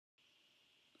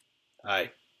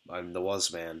Hi, I'm the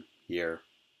Wuzman here.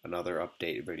 Another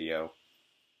update video.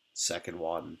 Second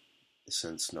one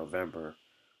since November.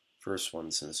 First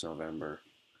one since November.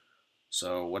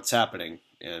 So, what's happening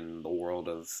in the world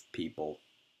of people?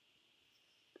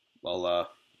 Well,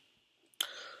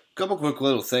 couple quick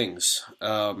little things.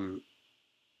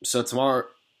 So tomorrow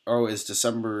is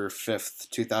December 5th,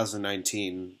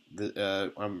 2019.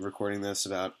 I'm recording this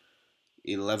about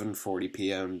 11:40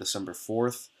 p.m. December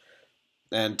 4th.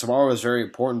 And tomorrow is very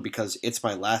important because it's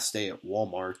my last day at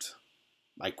Walmart.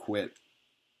 I quit.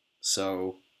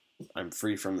 So I'm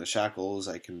free from the shackles.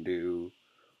 I can do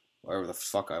whatever the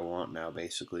fuck I want now,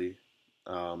 basically.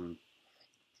 Um,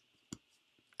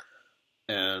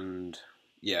 and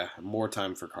yeah, more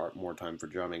time for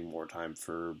drumming, more time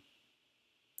for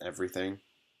everything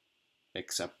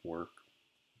except work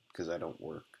because I don't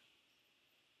work.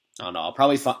 I don't know. I'll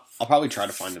probably try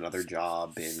to find another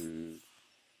job in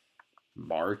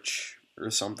March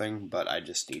or something, but I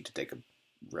just need to take a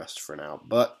rest for now.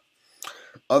 But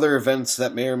other events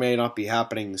that may or may not be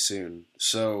happening soon.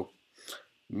 So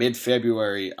mid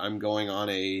February, I'm going on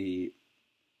a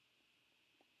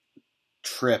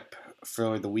trip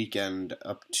for the weekend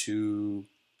up to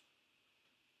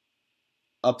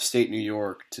upstate New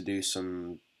York to do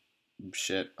some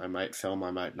shit. I might film,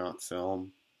 I might not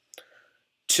film.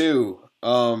 Two,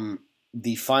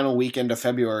 the final weekend of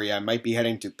February, I might be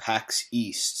heading to PAX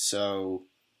East, so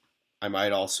I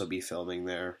might also be filming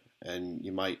there, and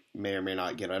you may or may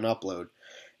not get an upload.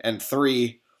 And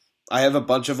three, I have a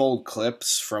bunch of old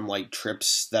clips from like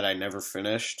trips that I never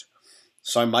finished,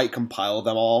 so I might compile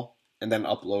them all and then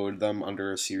upload them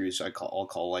under a series I'll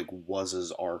call like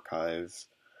Wuz's Archive.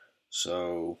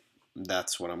 So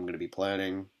that's what I'm going to be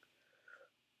planning.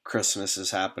 Christmas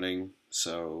is happening,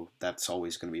 so that's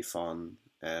always going to be fun.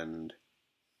 And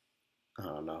I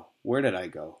don't know. Where did I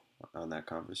go on that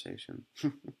conversation?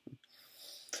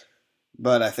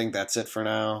 But I think that's it for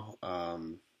now.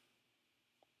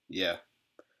 Yeah.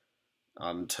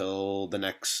 Until the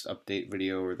next update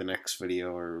video or the next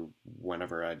video or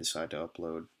whenever I decide to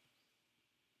upload.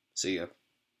 See ya.